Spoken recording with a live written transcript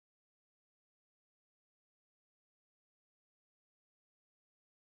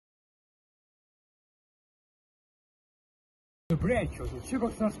The branch of the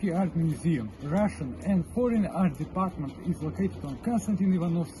Чебоксарский Art Museum, Russian and Foreign Art Department is located on Konstantin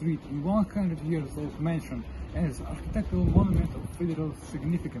Ivanov Street in 100-years-old mansion as architectural monument of federal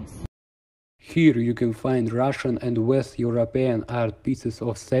significance. Here you can find Russian and West European art pieces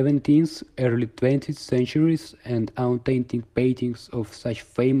of 17th, early 20th centuries and authentic paintings of such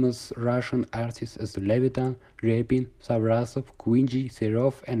famous Russian artists as Levitan, Repin, Savrasov, Kуинджи,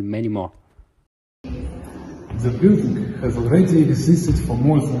 Serov and many more. The building has already existed for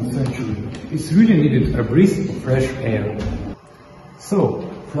more than a century. It's really needed a breath of fresh air. So,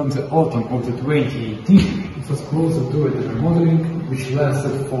 from the autumn of the 2018, it was closed due to remodeling, which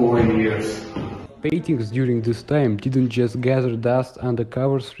lasted 4 years. Paintings during this time didn't just gather dust under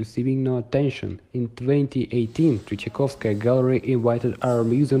covers, receiving no attention. In 2018, Чувашская Gallery invited our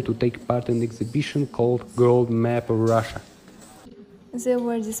museum to take part in an exhibition called Gold Map of Russia. There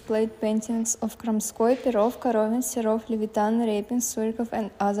were displayed paintings of Kramskoy, Perov, Korovin, Serov, Levitan, Repin, Surikov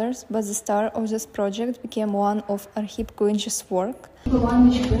and others, but the star of this project became one of Archip Kуинджi's work.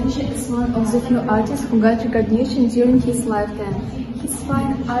 Kуинджи is one of the few artists who got recognition during his lifetime. His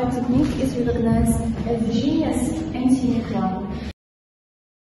fine art technique is recognized as genius and sine qua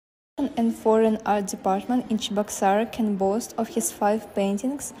non. And Foreign Art Department in Чебоксары can boast of his 5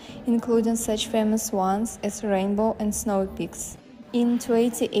 paintings, including such famous ones as Rainbow and Snowy Peaks. In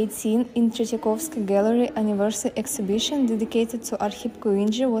 2018, in Чувашской Gallery anniversary exhibition dedicated to Archip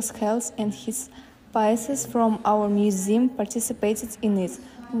Куинджи was held and his pieces from our museum participated in it.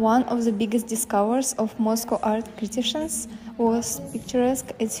 One of the biggest discoveries of Moscow art critics was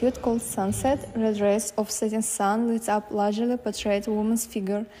picturesque etude called Sunset. Red rays of setting sun lit up largely portrayed a woman's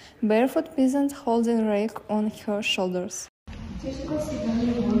figure, barefoot peasant holding a rake on her shoulders.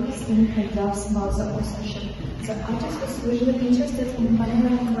 The artist was usually interested in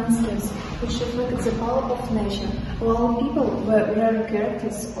panoramic landscapes, which reflected the power of nature, while people were rare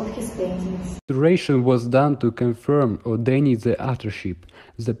characters of his paintings. Restoration was done to confirm or deny the authorship.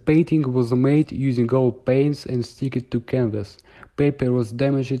 The painting was made using old paints and sticked to canvas. Paper was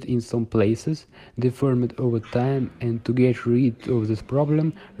damaged in some places, deformed over time, and to get rid of this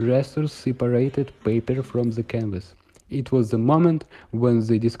problem, restorers separated paper from the canvas. It was the moment when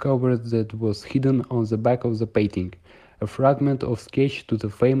they discovered that was hidden on the back of the painting, a fragment of sketch to the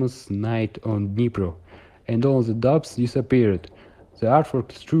famous night on Dnipro, and all the doubts disappeared. The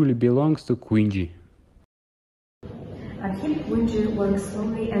artwork truly belongs to Kуинджи. Archip Kуинджи worked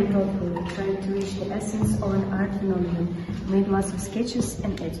slowly and thoughtfully, trying to reach the essence of an art phenomenon, made lots of sketches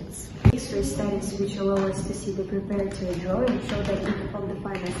and edits. X-ray studies, which allow us to see the preparatory drawing, show that if from the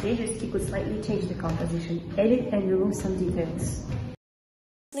final stages, he could slightly change the composition, edit and remove some details.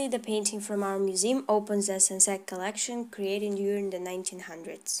 The painting from our museum opens the sunset collection created during the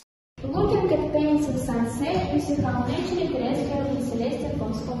 1900s. Looking at paintings of sunset, we see how nature terrestrial and celestial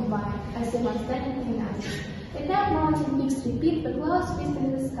forms combine, as demonstrated in us. The dark mountain peaks repeat the clouds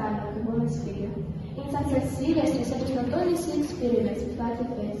twisting the sky like a woman's figure. In sunset series, researchers not only see experiments with light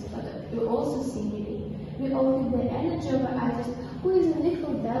effects, but we also see beauty. We all feel the energy of an artist who is a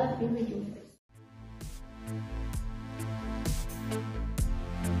little developed in the youth.